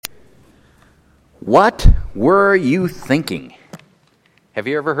What were you thinking? Have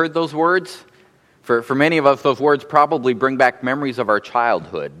you ever heard those words? For many of us, those words probably bring back memories of our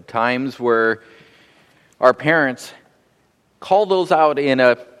childhood, times where our parents call those out in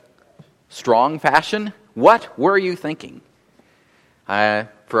a strong fashion. What were you thinking?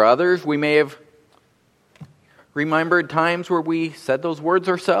 For others, we may have remembered times where we said those words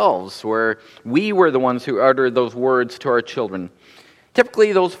ourselves, where we were the ones who uttered those words to our children.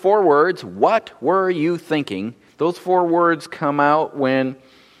 Typically, those four words, what were you thinking? Those four words come out when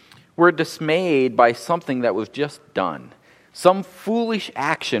we're dismayed by something that was just done. Some foolish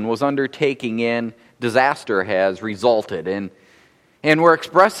action was undertaken and disaster has resulted. And we're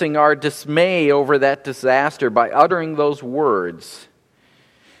expressing our dismay over that disaster by uttering those words.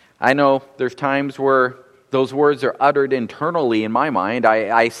 I know there's times where those words are uttered internally in my mind.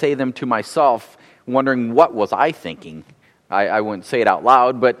 I say them to myself, wondering what was I thinking? I wouldn't say it out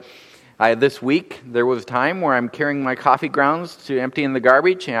loud, but this week there was a time where I'm carrying my coffee grounds to empty in the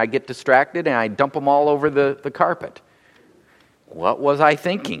garbage, and I get distracted and I dump them all over the carpet. What was I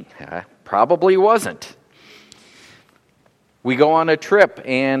thinking? Probably wasn't. We go on a trip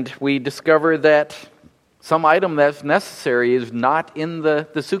and we discover that some item that's necessary is not in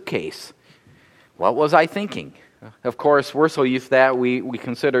the suitcase. What was I thinking? Of course, we're so used to that, we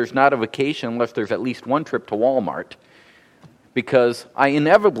consider it's not a vacation unless there's at least one trip to Walmart, because I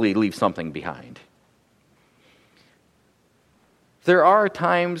inevitably leave something behind. There are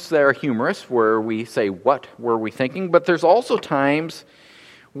times that are humorous where we say, what were we thinking? But there's also times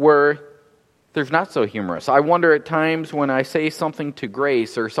where there's not so humorous. I wonder at times when I say something to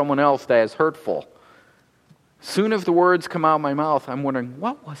Grace or someone else that is hurtful, soon as the words come out of my mouth, I'm wondering,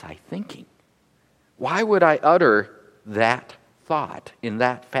 what was I thinking? Why would I utter that thought in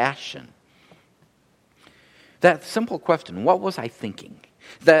that fashion? That simple question, what was I thinking?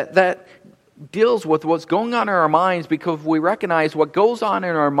 That deals with what's going on in our minds, because we recognize what goes on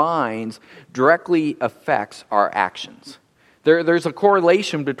in our minds directly affects our actions. There's a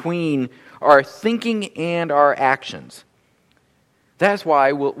correlation between our thinking and our actions. That's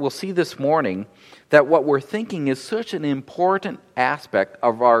why we'll see this morning that what we're thinking is such an important aspect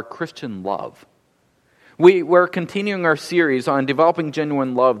of our Christian love. We're continuing our series on developing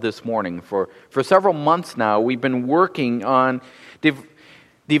genuine love this morning. For several months now, we've been working on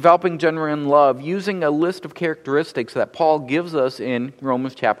developing genuine love using a list of characteristics that Paul gives us in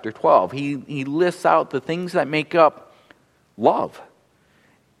Romans chapter 12. He lists out the things that make up love.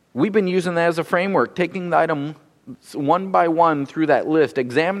 We've been using that as a framework, taking the item one by one through that list,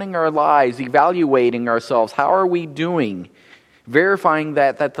 examining our lives, evaluating ourselves. How are we doing? Verifying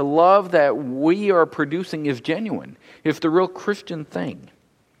that the love that we are producing is genuine, is the real Christian thing.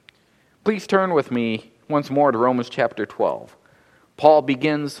 Please turn with me once more to Romans chapter 12. Paul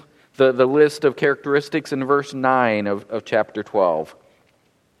begins the list of characteristics in verse 9 of chapter 12.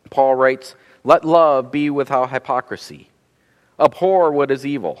 Paul writes, "Let love be without hypocrisy. Abhor what is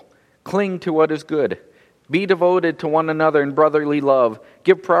evil. Cling to what is good. Be devoted to one another in brotherly love.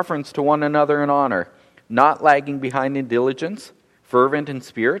 Give preference to one another in honor, not lagging behind in diligence, fervent in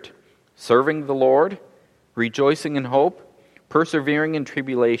spirit, serving the Lord, rejoicing in hope, persevering in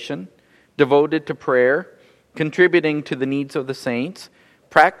tribulation, devoted to prayer, contributing to the needs of the saints,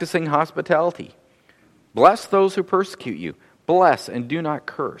 practicing hospitality. Bless those who persecute you. Bless and do not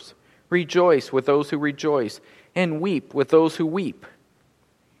curse. Rejoice with those who rejoice, and weep with those who weep."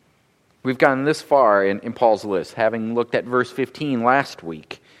 We've gotten this far in Paul's list, having looked at verse 15 last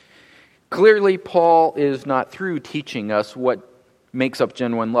week. Clearly, Paul is not through teaching us what makes up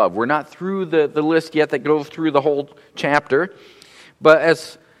genuine love. We're not through the list yet that goes through the whole chapter. But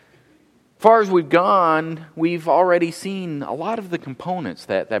as far as we've gone, we've already seen a lot of the components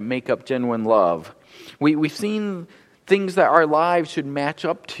that make up genuine love. We've seen things that our lives should match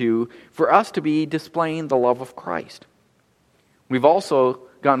up to for us to be displaying the love of Christ. We've also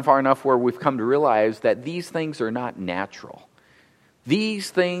gotten far enough where we've come to realize that these things are not natural. These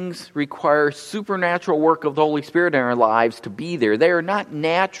things require supernatural work of the Holy Spirit in our lives to be there. They are not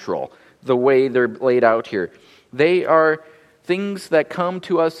natural the way they're laid out here. They are things that come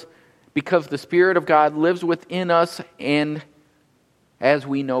to us because the Spirit of God lives within us, and as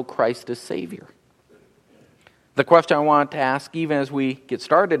we know Christ as Savior. The question I want to ask, even as we get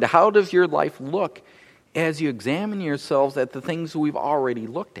started, how does your life look as you examine yourselves at the things we've already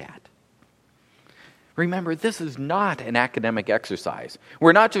looked at? Remember, this is not an academic exercise.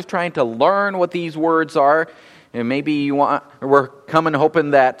 We're not just trying to learn what these words are, and maybe we're coming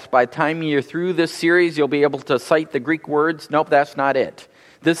hoping that by the time you're through this series, you'll be able to cite the Greek words. Nope, that's not it.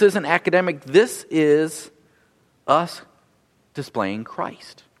 This isn't academic. This is us displaying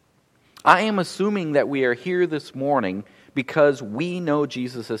Christ. I am assuming that we are here this morning because we know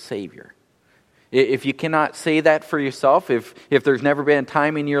Jesus as Savior. If you cannot say that for yourself, if there's never been a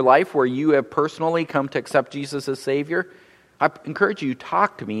time in your life where you have personally come to accept Jesus as Savior, I encourage you to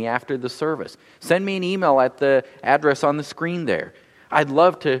talk to me after the service. Send me an email at the address on the screen there. I'd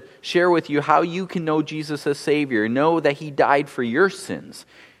love to share with you how you can know Jesus as Savior, know that He died for your sins,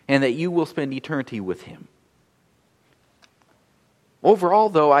 and that you will spend eternity with Him. Overall,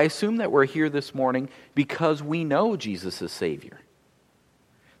 though, I assume that we're here this morning because we know Jesus as Savior.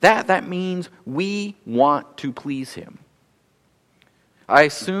 That means we want to please Him. I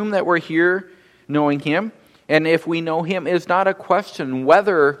assume that we're here knowing Him, and if we know Him, it's not a question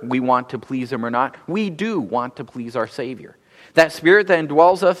whether we want to please Him or not. We do want to please our Savior. That Spirit that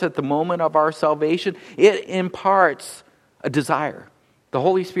indwells us at the moment of our salvation, it imparts a desire. The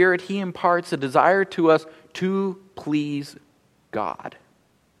Holy Spirit, He imparts a desire to us to please God.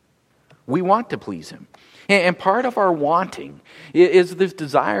 We want to please Him. And part of our wanting is this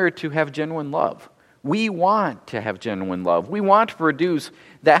desire to have genuine love. We want to have genuine love. We want to produce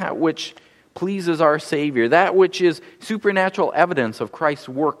that which pleases our Savior, that which is supernatural evidence of Christ's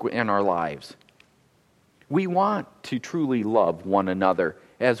work in our lives. We want to truly love one another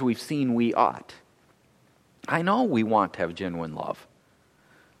as we've seen we ought. I know we want to have genuine love.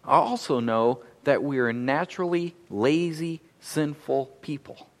 I also know that we are naturally lazy, sinful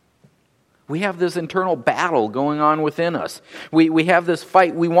people. We have this internal battle going on within us. We have this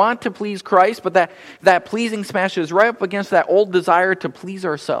fight. We want to please Christ, but that pleasing smashes right up against that old desire to please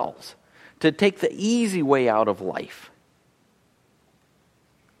ourselves, to take the easy way out of life.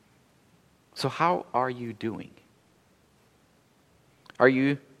 So how are you doing? Are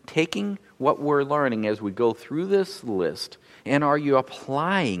you taking what we're learning as we go through this list, and are you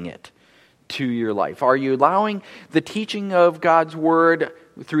applying it to your life? Are you allowing the teaching of God's Word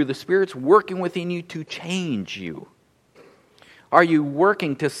through the Spirit's working within you to change you? Are you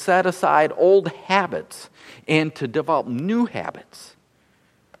working to set aside old habits and to develop new habits?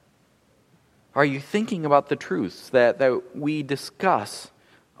 Are you thinking about the truths that we discuss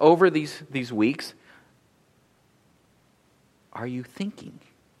over these weeks? Are you thinking?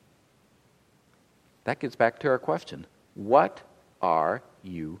 That gets back to our question. What are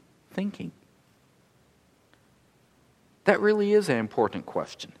you thinking? That really is an important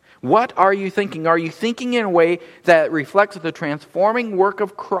question. What are you thinking? Are you thinking in a way that reflects the transforming work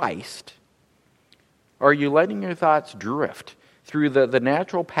of Christ? Or are you letting your thoughts drift through the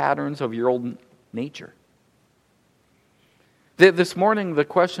natural patterns of your old nature? This morning, the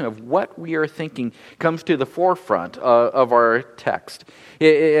question of what we are thinking comes to the forefront of our text.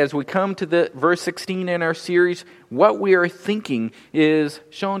 As we come to the verse 16 in our series, what we are thinking is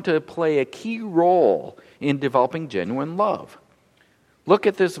shown to play a key role in developing genuine love. Look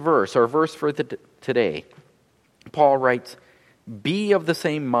at this verse, our verse for today. Paul writes, "Be of the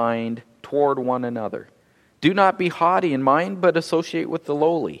same mind toward one another. Do not be haughty in mind, but associate with the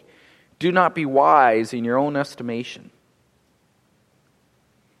lowly. Do not be wise in your own estimation."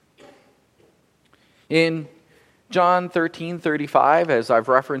 In John 13:35, as I've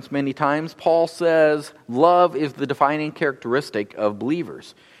referenced many times, Paul says love is the defining characteristic of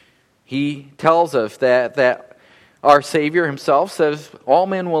believers. He tells us that our Savior Himself says, "All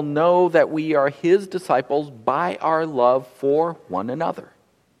men will know that we are His disciples by our love for one another."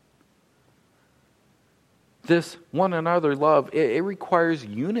 This one another love, it requires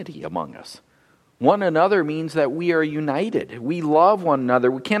unity among us. One another means that we are united. We love one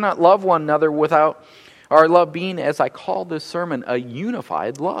another. We cannot love one another without our love being, as I call this sermon, a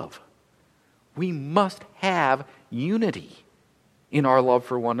unified love. We must have unity in our love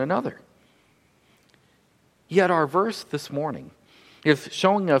for one another. Yet our verse this morning is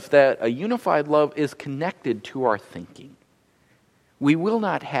showing us that a unified love is connected to our thinking. We will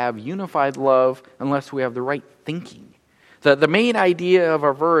not have unified love unless we have the right thinking. The main idea of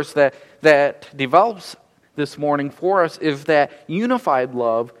our verse that develops this morning for us is that unified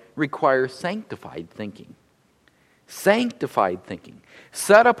love requires sanctified thinking. Sanctified thinking.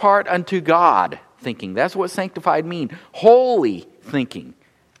 Set apart unto God thinking. That's what sanctified means. Holy thinking.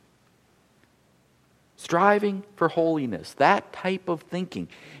 Striving for holiness. That type of thinking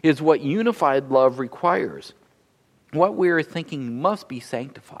is what unified love requires. What we are thinking must be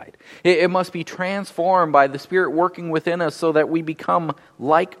sanctified. It must be transformed by the Spirit working within us so that we become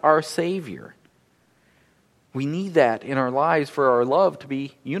like our Savior. We need that in our lives for our love to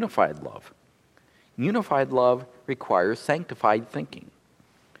be unified love. Unified love requires sanctified thinking.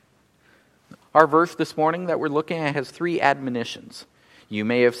 Our verse this morning that we're looking at has 3 admonitions. You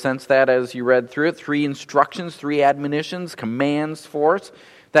may have sensed that as you read through it. 3 instructions, 3 admonitions, commands for us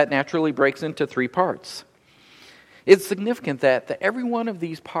that naturally breaks into 3 parts. It's significant that every one of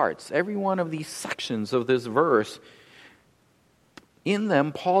these parts, every one of these sections of this verse, in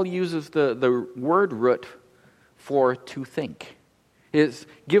them, Paul uses the word root for to think. It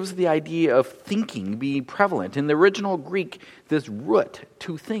gives the idea of thinking be prevalent. In the original Greek, this root,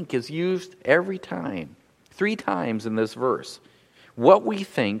 to think, is used every time, 3 times in this verse. What we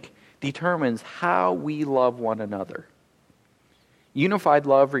think determines how we love one another. Unified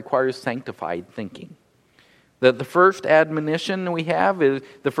love requires sanctified thinking. The first admonition we have, is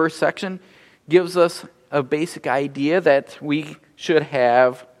the first section, gives us a basic idea that we should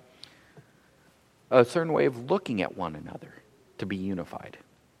have a certain way of looking at one another to be unified.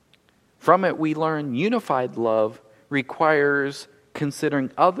 From it, we learn unified love requires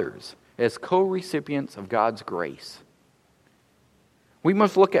considering others as co-recipients of God's grace. We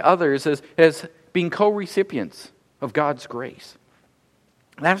must look at others as being co-recipients of God's grace.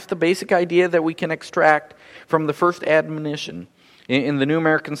 That's the basic idea that we can extract from the first admonition. In the New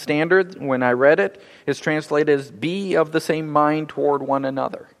American Standard, when I read it, it's translated as be of the same mind toward one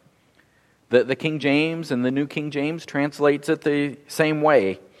another. The King James and the New King James translates it the same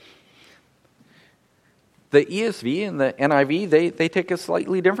way. The ESV and the NIV, they take a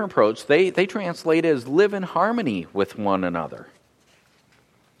slightly different approach. They translate it as live in harmony with one another.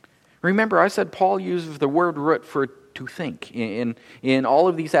 Remember, I said Paul uses the word root for to think in all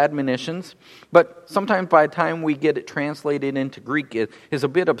of these admonitions, but sometimes by the time we get it translated into Greek, it is a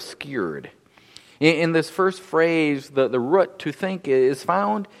bit obscured. In this first phrase, the root to think is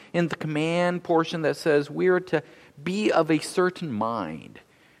found in the command portion that says we are to be of a certain mind.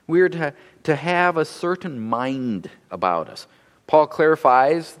 We are to have a certain mind about us. Paul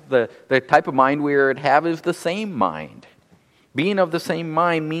clarifies the type of mind we are to have is the same mind. Being of the same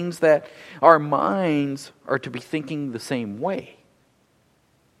mind means that our minds are to be thinking the same way.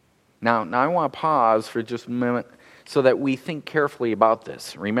 Now I want to pause for just a moment so that we think carefully about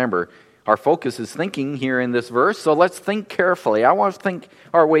this. Remember, our focus is thinking here in this verse, so let's think carefully. I want to think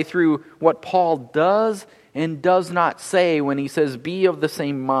our way through what Paul does and does not say when he says, be of the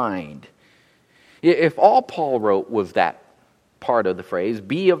same mind. If all Paul wrote was that part of the phrase,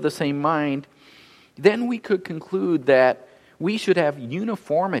 be of the same mind, then we could conclude that we should have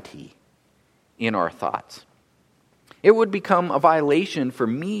uniformity in our thoughts. It would become a violation for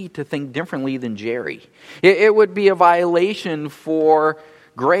me to think differently than Jerry. It would be a violation for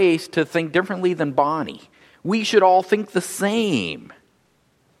Grace to think differently than Bonnie. We should all think the same.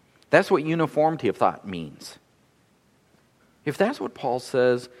 That's what uniformity of thought means. If that's what Paul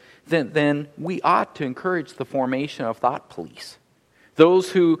says, then we ought to encourage the formation of thought police.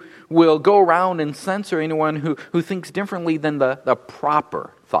 Those who will go around and censor anyone who thinks differently than the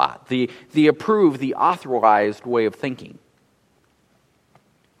proper thought, the approved, the authorized way of thinking.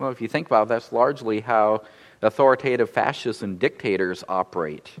 Well, if you think about it, that's largely how authoritative fascists and dictators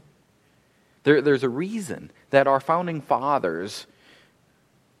operate. There's a reason that our founding fathers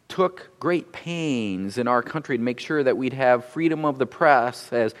took great pains in our country to make sure that we'd have freedom of the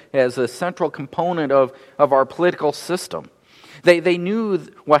press as a central component of our political system. They knew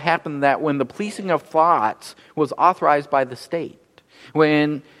what happened that when the policing of thoughts was authorized by the state,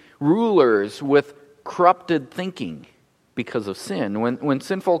 when rulers with corrupted thinking because of sin, when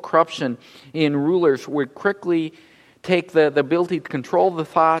sinful corruption in rulers would quickly take the ability to control the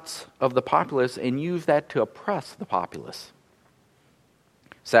thoughts of the populace and use that to oppress the populace.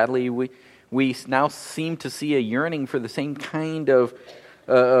 Sadly, we now seem to see a yearning for the same kind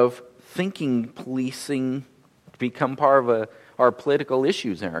of thinking policing to become part of our political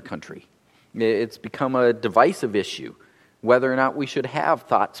issues in our country. It's become a divisive issue, whether or not we should have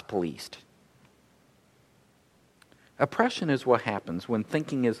thoughts policed. Oppression is what happens when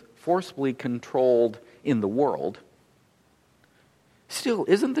thinking is forcibly controlled in the world. Still,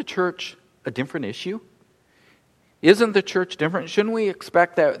 isn't the church a different issue? Isn't the church different? Shouldn't we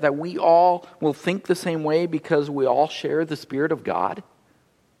expect that we all will think the same way because we all share the Spirit of God?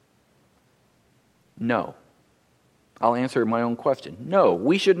 No. I'll answer my own question. No,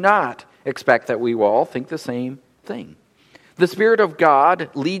 we should not expect that we will all think the same thing. The Spirit of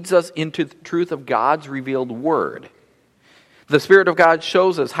God leads us into the truth of God's revealed Word. The Spirit of God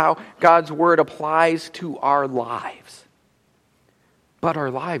shows us how God's Word applies to our lives. But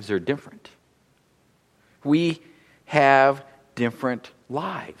our lives are different. We have different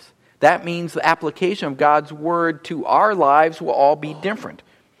lives. That means the application of God's Word to our lives will all be different.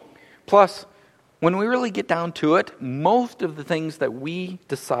 Plus, when we really get down to it, most of the things that we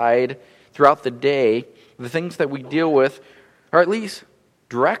decide throughout the day, the things that we deal with, are at least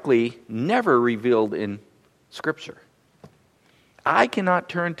directly never revealed in Scripture. I cannot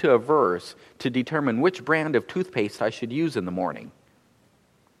turn to a verse to determine which brand of toothpaste I should use in the morning.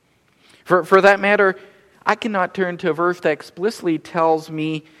 For that matter, I cannot turn to a verse that explicitly tells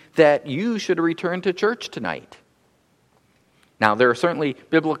me that you should return to church tonight. Now, there are certainly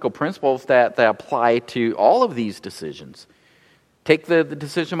biblical principles that apply to all of these decisions. Take the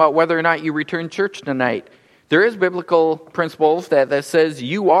decision about whether or not you return to church tonight. There is biblical principles that says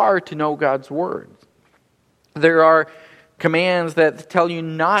you are to know God's Word. There are commands that tell you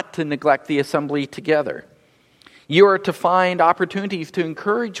not to neglect the assembly together. You are to find opportunities to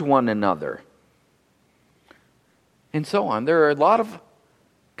encourage one another. And so on. There are a lot of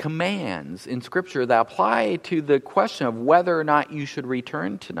commands in Scripture that apply to the question of whether or not you should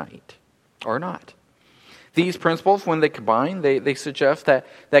return tonight or not. These principles, when they combine, they suggest that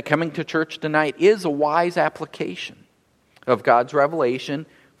coming to church tonight is a wise application of God's revelation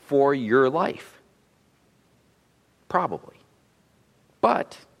for your life. Probably.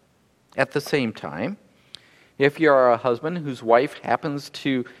 But at the same time, if you're a husband whose wife happens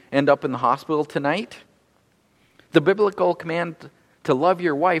to end up in the hospital tonight, the biblical command to love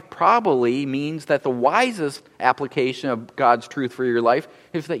your wife probably means that the wisest application of God's truth for your life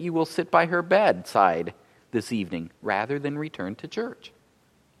is that you will sit by her bedside this evening rather than return to church.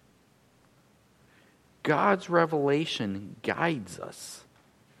 God's revelation guides us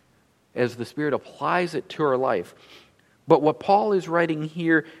as the Spirit applies it to our life. But what Paul is writing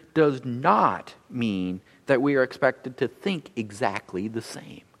here does not mean that we are expected to think exactly the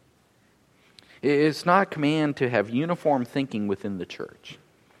same. It's not a command to have uniform thinking within the church.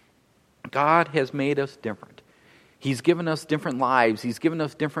 God has made us different. He's given us different lives. He's given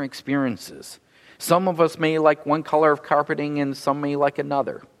us different experiences. Some of us may like one color of carpeting and some may like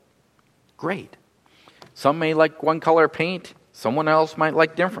another. Great. Some may like one color of paint. Someone else might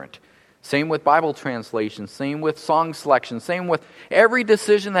like different. Same with Bible translation. Same with song selection. Same with every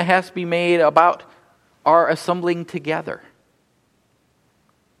decision that has to be made about our assembling together.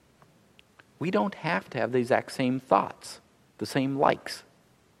 We don't have to have the exact same thoughts, the same likes.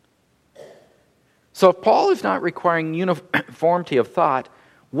 So if Paul is not requiring uniformity of thought,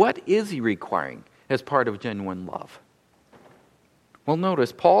 what is he requiring as part of genuine love? Well,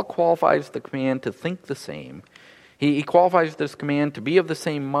 notice, Paul qualifies the command to think the same. He qualifies this command to be of the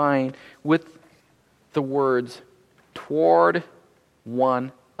same mind with the words, toward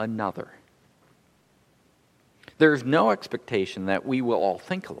one another. There's no expectation that we will all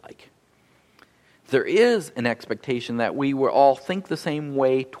think alike. There is an expectation that we will all think the same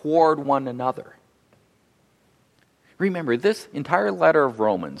way toward one another. Remember, this entire letter of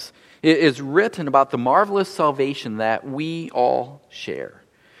Romans is written about the marvelous salvation that we all share.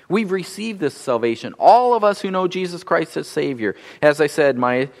 We've received this salvation, all of us who know Jesus Christ as Savior. As I said,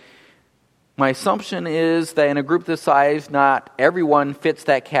 my assumption is that in a group this size, not everyone fits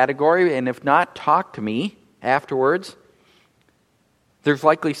that category, and if not, talk to me afterwards. There's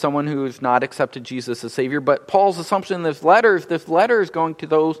likely someone who has not accepted Jesus as Savior, but Paul's assumption in this letter is going to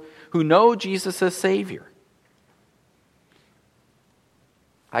those who know Jesus as Savior.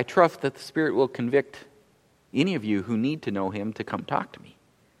 I trust that the Spirit will convict any of you who need to know Him to come talk to me.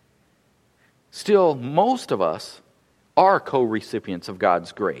 Still, most of us are co-recipients of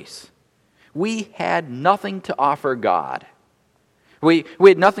God's grace. We had nothing to offer God. We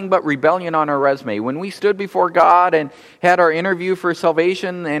had nothing but rebellion on our resume. When we stood before God and had our interview for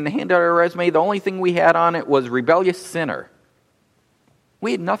salvation and handed our resume, the only thing we had on it was rebellious sinner.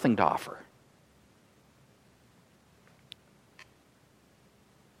 We had nothing to offer.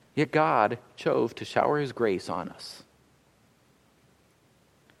 Yet God chose to shower His grace on us.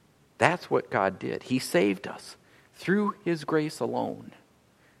 That's what God did. He saved us through His grace alone.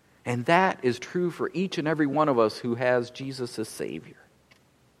 And that is true for each and every one of us who has Jesus as Savior.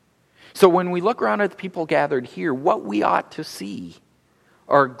 So when we look around at the people gathered here, what we ought to see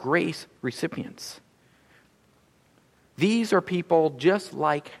are grace recipients. These are people just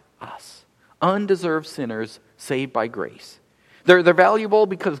like us, undeserved sinners saved by grace. They're valuable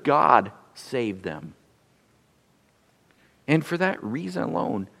because God saved them. And for that reason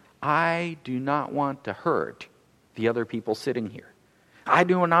alone, I do not want to hurt the other people sitting here. I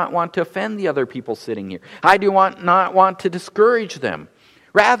do not want to offend the other people sitting here. I do not want to discourage them.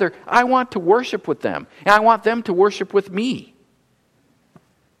 Rather, I want to worship with them, and I want them to worship with me.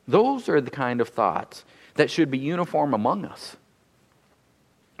 Those are the kind of thoughts that should be uniform among us.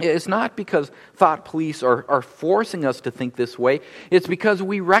 It's not because thought police are forcing us to think this way. It's because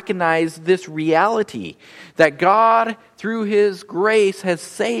we recognize this reality that God, through His grace, has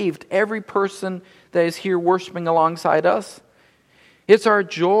saved every person that is here worshiping alongside us. It's our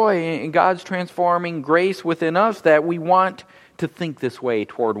joy in God's transforming grace within us that we want to think this way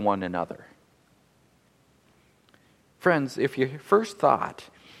toward one another. Friends, if your first thought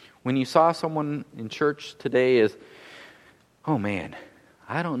when you saw someone in church today is, oh man,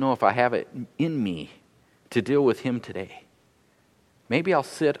 I don't know if I have it in me to deal with him today. Maybe I'll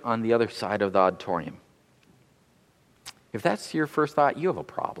sit on the other side of the auditorium. If that's your first thought, you have a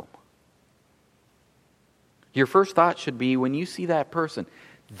problem. Your first thought should be, when you see that person,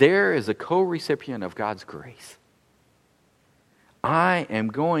 there is a co-recipient of God's grace. I am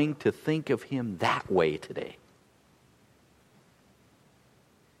going to think of him that way today.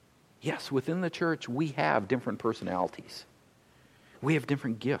 Yes, within the church, we have different personalities. We have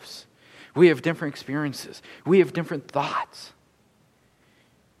different gifts. We have different experiences. We have different thoughts.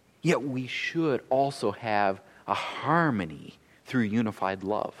 Yet we should also have a harmony through unified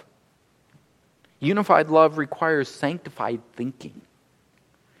love. Unified love requires sanctified thinking.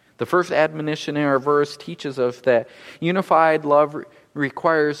 The first admonition in our verse teaches us that unified love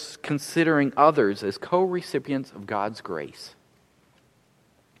requires considering others as co-recipients of God's grace.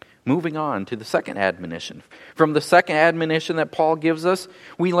 Moving on to the second admonition. From the second admonition that Paul gives us,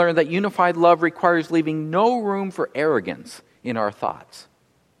 we learn that unified love requires leaving no room for arrogance in our thoughts.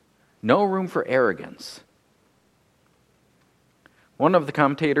 No room for arrogance. One of the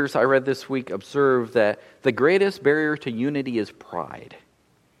commentators I read this week observed that the greatest barrier to unity is pride.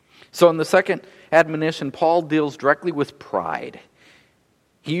 So in the second admonition, Paul deals directly with pride.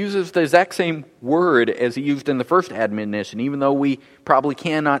 He uses the exact same word as he used in the first admonition, even though we probably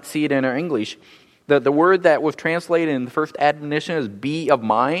cannot see it in our English. The word that was translated in the first admonition is be of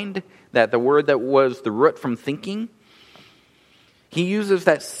mind, that the word that was the root from thinking. He uses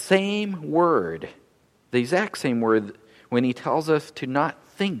that same word, the exact same word, when he tells us to not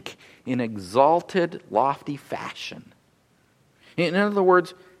think in exalted, lofty fashion. In other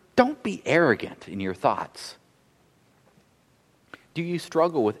words, don't be arrogant in your thoughts. Do you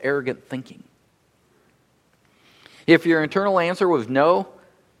struggle with arrogant thinking? If your internal answer was no,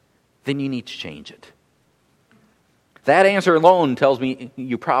 then you need to change it. That answer alone tells me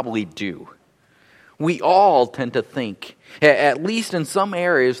you probably do. We all tend to think, at least in some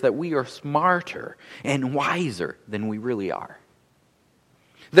areas, that we are smarter and wiser than we really are.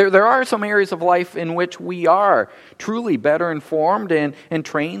 There are some areas of life in which we are truly better informed and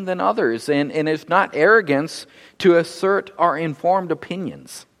trained than others. And it's not arrogance to assert our informed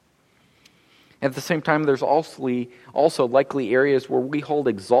opinions. At the same time, there's also likely areas where we hold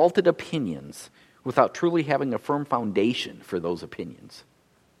exalted opinions without truly having a firm foundation for those opinions.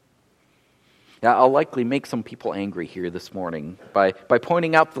 Now, I'll likely make some people angry here this morning by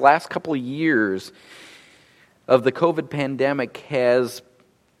pointing out the last couple of years of the COVID pandemic has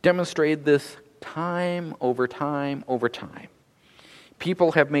demonstrated this time over time over time.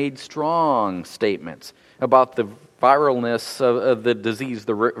 People have made strong statements about the viralness of the disease,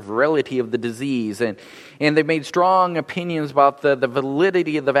 the virality of the disease, and they've made strong opinions about the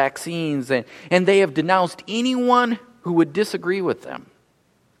validity of the vaccines, and they have denounced anyone who would disagree with them.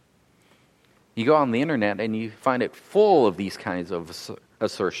 You go on the internet and you find it full of these kinds of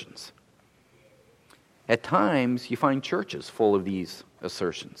assertions. At times, you find churches full of these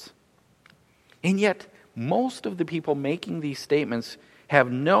assertions. And yet, most of the people making these statements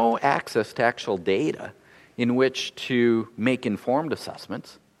have no access to actual data in which to make informed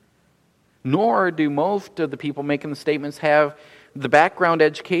assessments, nor do most of the people making the statements have the background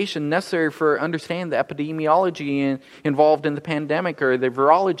education necessary for understanding the epidemiology involved in the pandemic or the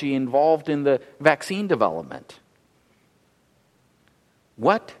virology involved in the vaccine development.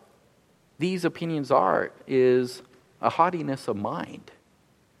 What these opinions are is a haughtiness of mind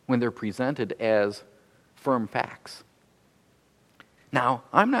when they're presented as firm facts. Now,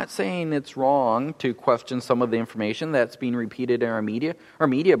 I'm not saying it's wrong to question some of the information that's being repeated in our media. Our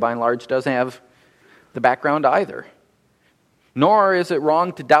media, by and large, doesn't have the background either. Nor is it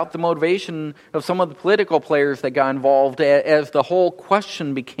wrong to doubt the motivation of some of the political players that got involved as the whole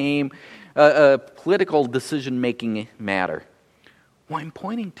question became a political decision-making matter. What I'm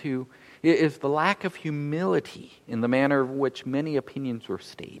pointing to is the lack of humility in the manner in which many opinions were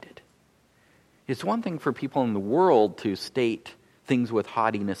stated. It's one thing for people in the world to state things with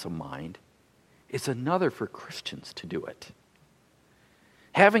haughtiness of mind. It's another for Christians to do it.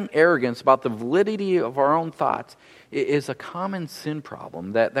 Having arrogance about the validity of our own thoughts is a common sin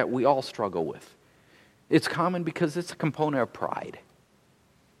problem that we all struggle with. It's common because it's a component of pride.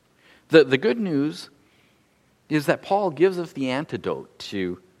 The good news is that Paul gives us the antidote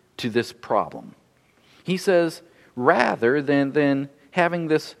to this problem. He says, rather than having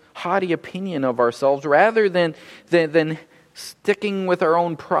this haughty opinion of ourselves, rather than sticking with our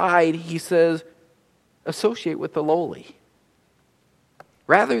own pride, he says, associate with the lowly.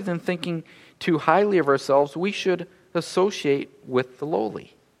 Rather than thinking too highly of ourselves, we should associate with the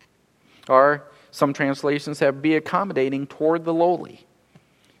lowly. Or some translations have be accommodating toward the lowly.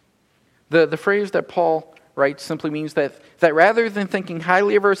 The phrase that Paul writes simply means that rather than thinking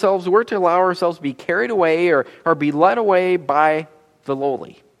highly of ourselves, we're to allow ourselves to be carried away or be led away by the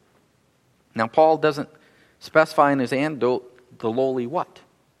lowly. Now, Paul doesn't specify in his antidote the lowly what.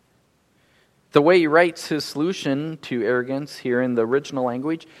 The way he writes his solution to arrogance here in the original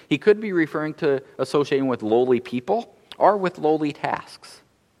language, he could be referring to associating with lowly people or with lowly tasks.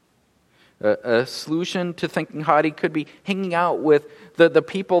 A solution to thinking haughty could be hanging out with the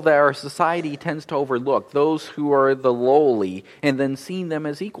people that our society tends to overlook, those who are the lowly, and then seeing them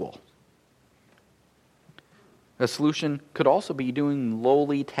as equal. A solution could also be doing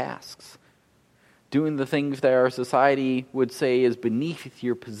lowly tasks, doing the things that our society would say is beneath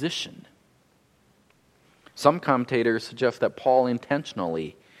your position. Some commentators suggest that Paul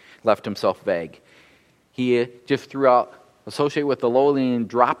intentionally left himself vague. He just threw out associate with the lowly and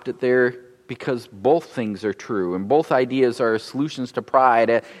dropped it there because both things are true and both ideas are solutions to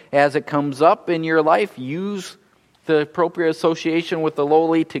pride. As it comes up in your life, use the appropriate association with the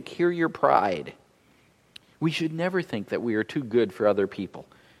lowly to cure your pride. We should never think that we are too good for other people,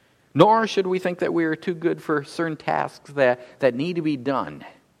 nor should we think that we are too good for certain tasks that need to be done.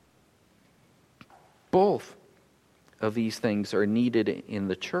 Both of these things are needed in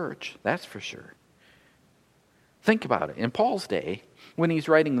the church, that's for sure. Think about it. In Paul's day, when he's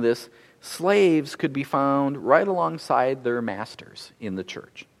writing this, slaves could be found right alongside their masters in the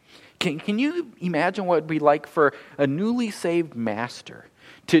church. Can you imagine what it would be like for a newly saved master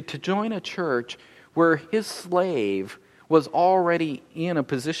to join a church where his slave was already in a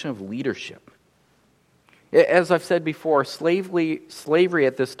position of leadership? As I've said before, slavery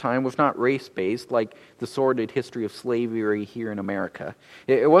at this time was not race-based like the sordid history of slavery here in America.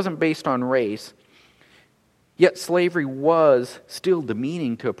 It wasn't based on race. Yet slavery was still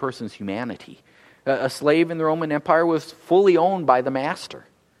demeaning to a person's humanity. A slave in the Roman Empire was fully owned by the master.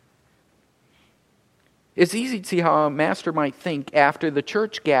 It's easy to see how a master might think after the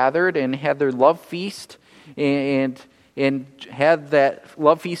church gathered and had their love feast and had that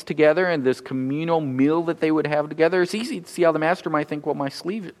love feast together and this communal meal that they would have together. It's easy to see how the master might think, well, my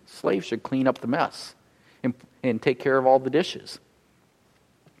slave should clean up the mess and take care of all the dishes.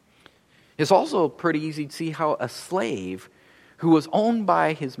 It's also pretty easy to see how a slave who was owned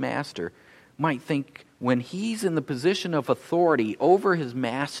by his master might think when he's in the position of authority over his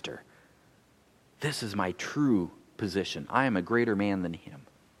master, this is my true position. I am a greater man than him.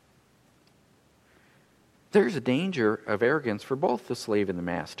 There's a danger of arrogance for both the slave and the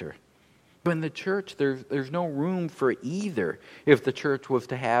master. But in the church, there's no room for either if the church was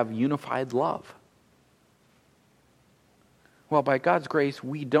to have unified love. Well, by God's grace,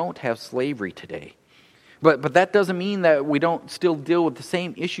 we don't have slavery today. But that doesn't mean that we don't still deal with the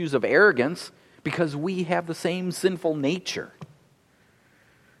same issues of arrogance because we have the same sinful nature.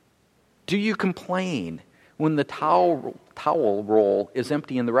 Do you complain when the towel roll is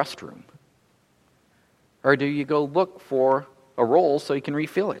empty in the restroom? Or do you go look for a roll so you can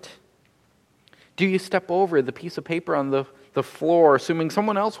refill it? Do you step over the piece of paper on the floor assuming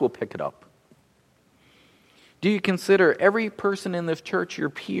someone else will pick it up? Do you consider every person in this church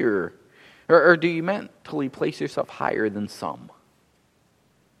your peer? Or do you mentally place yourself higher than some?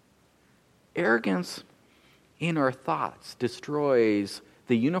 Arrogance in our thoughts destroys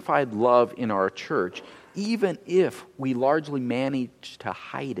the unified love in our church, even if we largely manage to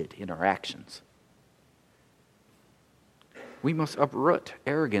hide it in our actions. We must uproot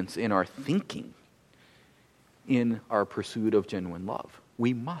arrogance in our thinking, in our pursuit of genuine love.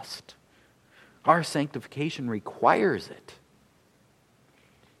 We must. Our sanctification requires it.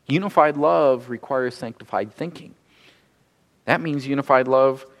 Unified love requires sanctified thinking. That means unified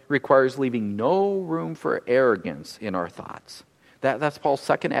love requires leaving no room for arrogance in our thoughts. That's Paul's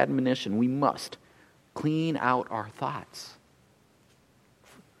second admonition. We must clean out our thoughts.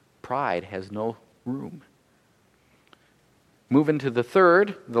 Pride has no room. Moving to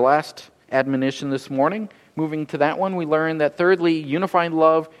the last admonition this morning. Moving to that one, we learn that thirdly, unified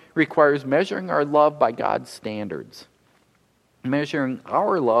love requires measuring our love by God's standards. Measuring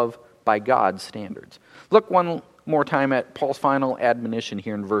our love by God's standards. Look one more time at Paul's final admonition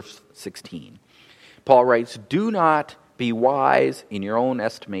here in verse 16. Paul writes, "Do not be wise in your own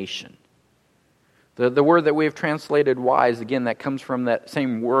estimation." The word that we have translated wise, again, that comes from that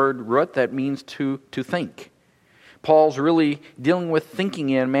same word root that means to think. Paul's really dealing with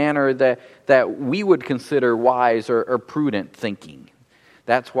thinking in a manner that we would consider wise or prudent thinking.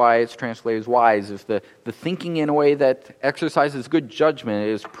 That's why it's translated as wise. If the thinking in a way that exercises good judgment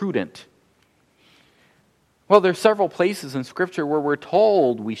is prudent. Well, there's several places in Scripture where we're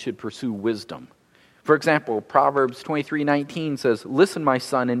told we should pursue wisdom. For example, Proverbs 23:19 says, "Listen, my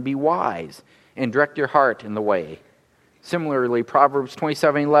son, and be wise, and direct your heart in the way." Similarly, Proverbs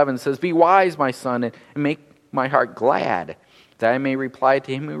 27:11 says, "Be wise, my son, and make my heart glad, that I may reply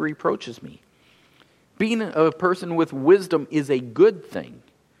to him who reproaches me." Being a person with wisdom is a good thing.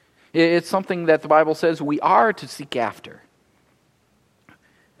 It's something that the Bible says we are to seek after.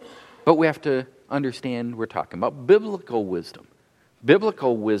 But we have to understand we're talking about biblical wisdom.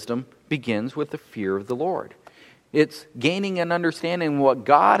 Biblical wisdom begins with the fear of the Lord. It's gaining an understanding of what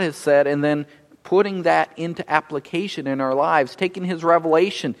God has said and then putting that into application in our lives, taking His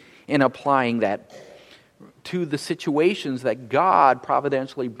revelation and applying that to the situations that God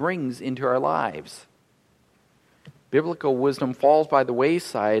providentially brings into our lives. Biblical wisdom falls by the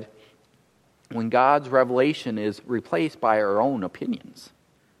wayside when God's revelation is replaced by our own opinions.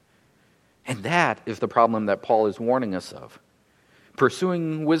 And that is the problem that Paul is warning us of.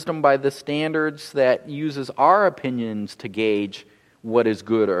 Pursuing wisdom by the standards that uses our opinions to gauge what is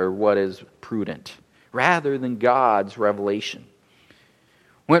good or what is prudent, rather than God's revelation.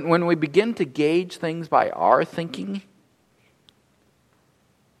 When we begin to gauge things by our thinking,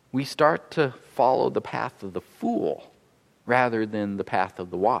 we start to follow the path of the fool rather than the path of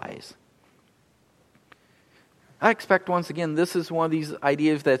the wise. I expect, once again, this is one of these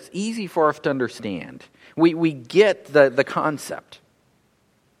ideas that's easy for us to understand. We get the concept.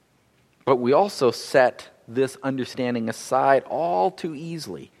 But we also set this understanding aside all too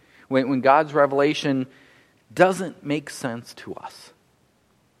easily when God's revelation doesn't make sense to us.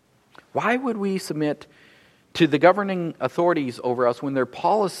 Why would we submit to the governing authorities over us when their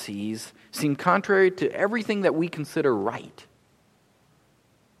policies seem contrary to everything that we consider right?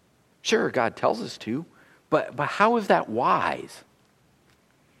 Sure, God tells us to, but how is that wise?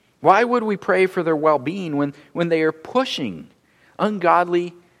 Why would we pray for their well-being when they are pushing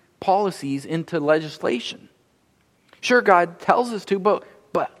ungodly policies into legislation? Sure, God tells us to, but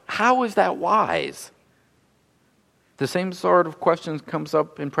how is that wise? The same sort of questions comes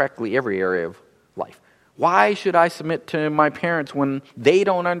up in practically every area of life. Why should I submit to my parents when they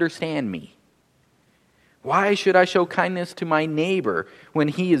don't understand me? Why should I show kindness to my neighbor when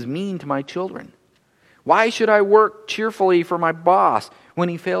he is mean to my children? Why should I work cheerfully for my boss when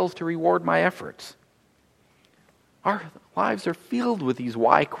he fails to reward my efforts? Our lives are filled with these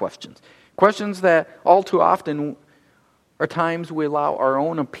why questions. Questions that all too often are times we allow our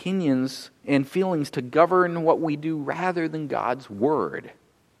own opinions and feelings to govern what we do rather than God's Word.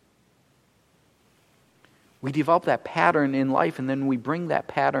 We develop that pattern in life and then we bring that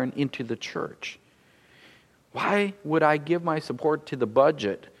pattern into the church. Why would I give my support to the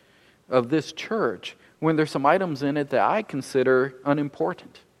budget of this church when there's some items in it that I consider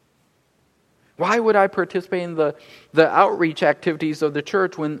unimportant? Why would I participate in the outreach activities of the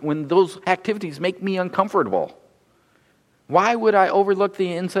church when those activities make me uncomfortable? Why would I overlook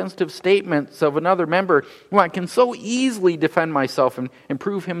the insensitive statements of another member when I can so easily defend myself and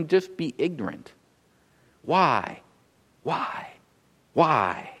prove him just be ignorant? Why? Why?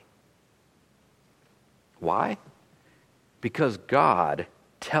 Why? Why? Because God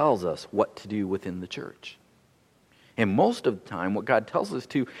tells us what to do within the church. And most of the time, what God tells us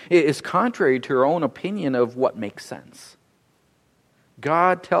to is contrary to our own opinion of what makes sense.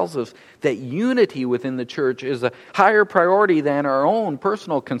 God tells us that unity within the church is a higher priority than our own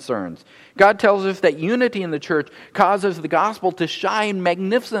personal concerns. God tells us that unity in the church causes the gospel to shine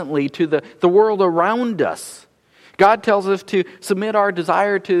magnificently to the world around us. God tells us to submit our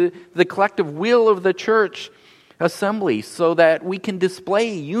desire to the collective will of the church assembly so that we can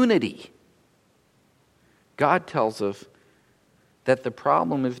display unity. God tells us that the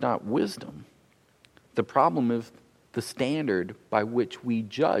problem is not wisdom. The problem is the standard by which we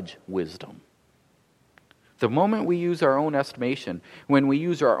judge wisdom. The moment we use our own estimation, when we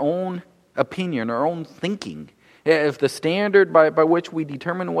use our own opinion, our own thinking, as the standard by which we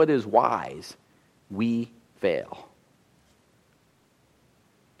determine what is wise, we fail.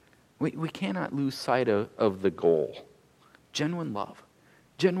 We cannot lose sight of the goal. Genuine love.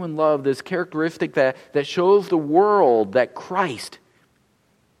 Genuine love, this characteristic that shows the world that Christ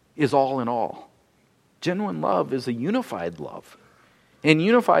is all in all. Genuine love is a unified love. And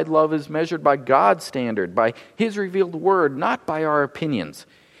unified love is measured by God's standard, by His revealed word, not by our opinions.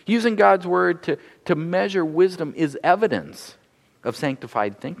 Using God's word to measure wisdom is evidence of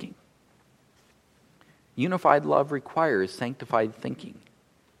sanctified thinking. Unified love requires sanctified thinking.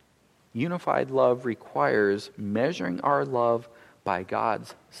 Unified love requires measuring our love by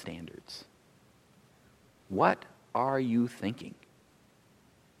God's standards. What are you thinking?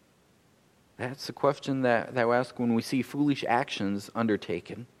 That's the question that we ask when we see foolish actions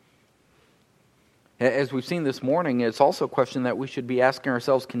undertaken. As we've seen this morning, it's also a question that we should be asking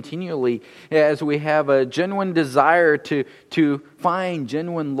ourselves continually as we have a genuine desire to find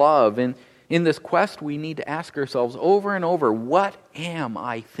genuine love. And in this quest, we need to ask ourselves over and over, what am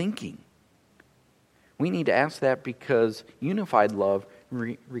I thinking? We need to ask that because unified love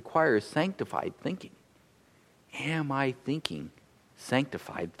requires sanctified thinking. Am I thinking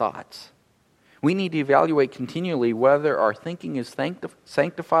sanctified thoughts? We need to evaluate continually whether our thinking is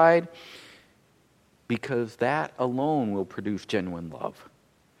sanctified, because that alone will produce genuine love.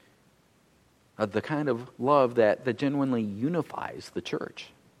 The kind of love that genuinely unifies the church.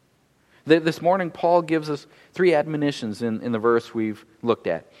 This morning, Paul gives us 3 admonitions in the verse we've looked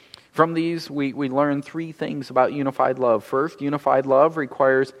at. From these, we learn 3 things about unified love. First, unified love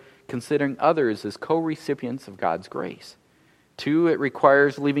requires considering others as co-recipients of God's grace. 2, it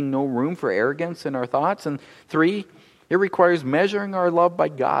requires leaving no room for arrogance in our thoughts. And 3, it requires measuring our love by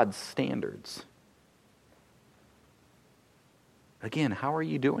God's standards. Again, how are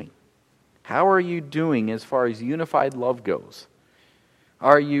you doing? How are you doing as far as unified love goes?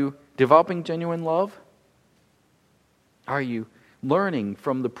 Are you developing genuine love? Are you learning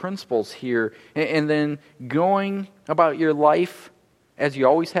from the principles here and then going about your life as you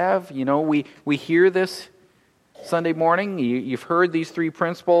always have? You know, we hear this Sunday morning. You've heard these 3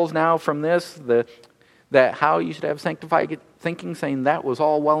 principles now from this, that how you should have sanctified thinking, saying that was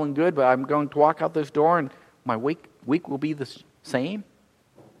all well and good, but I'm going to walk out this door and my week will be the same?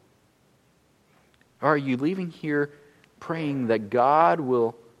 Or are you leaving here praying that God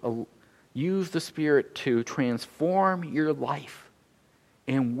will use the Spirit to transform your life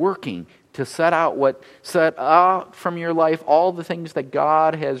and working to set out from your life all the things that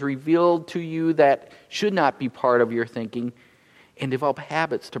God has revealed to you that should not be part of your thinking, and develop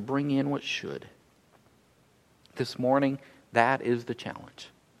habits to bring in what should? This morning, that is the challenge.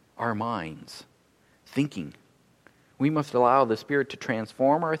 Our minds, thinking. We must allow the Spirit to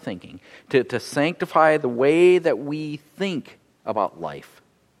transform our thinking, to sanctify the way that we think about life.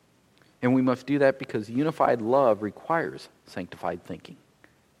 And we must do that because unified love requires sanctified thinking.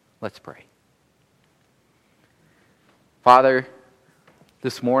 Let's pray. Father,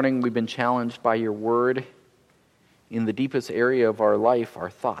 this morning we've been challenged by your word in the deepest area of our life, our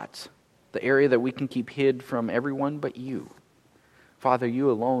thoughts, the area that we can keep hid from everyone but you. Father,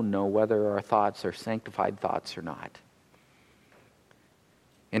 you alone know whether our thoughts are sanctified thoughts or not.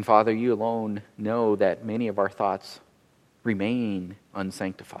 And Father, you alone know that many of our thoughts remain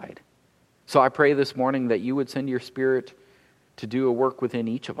unsanctified. So I pray this morning that you would send your Spirit to do a work within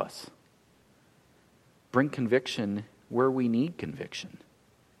each of us. Bring conviction where we need conviction.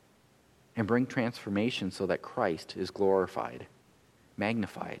 And bring transformation so that Christ is glorified,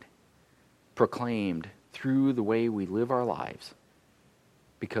 magnified, proclaimed through the way we live our lives,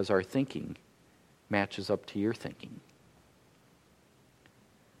 because our thinking matches up to your thinking.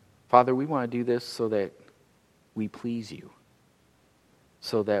 Father, we want to do this so that we please you,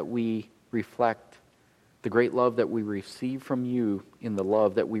 so that we reflect the great love that we receive from you in the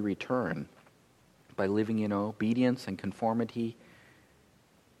love that we return by living in obedience and conformity,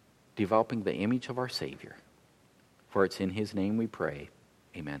 developing the image of our Savior. For it's in his name we pray.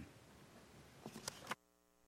 Amen.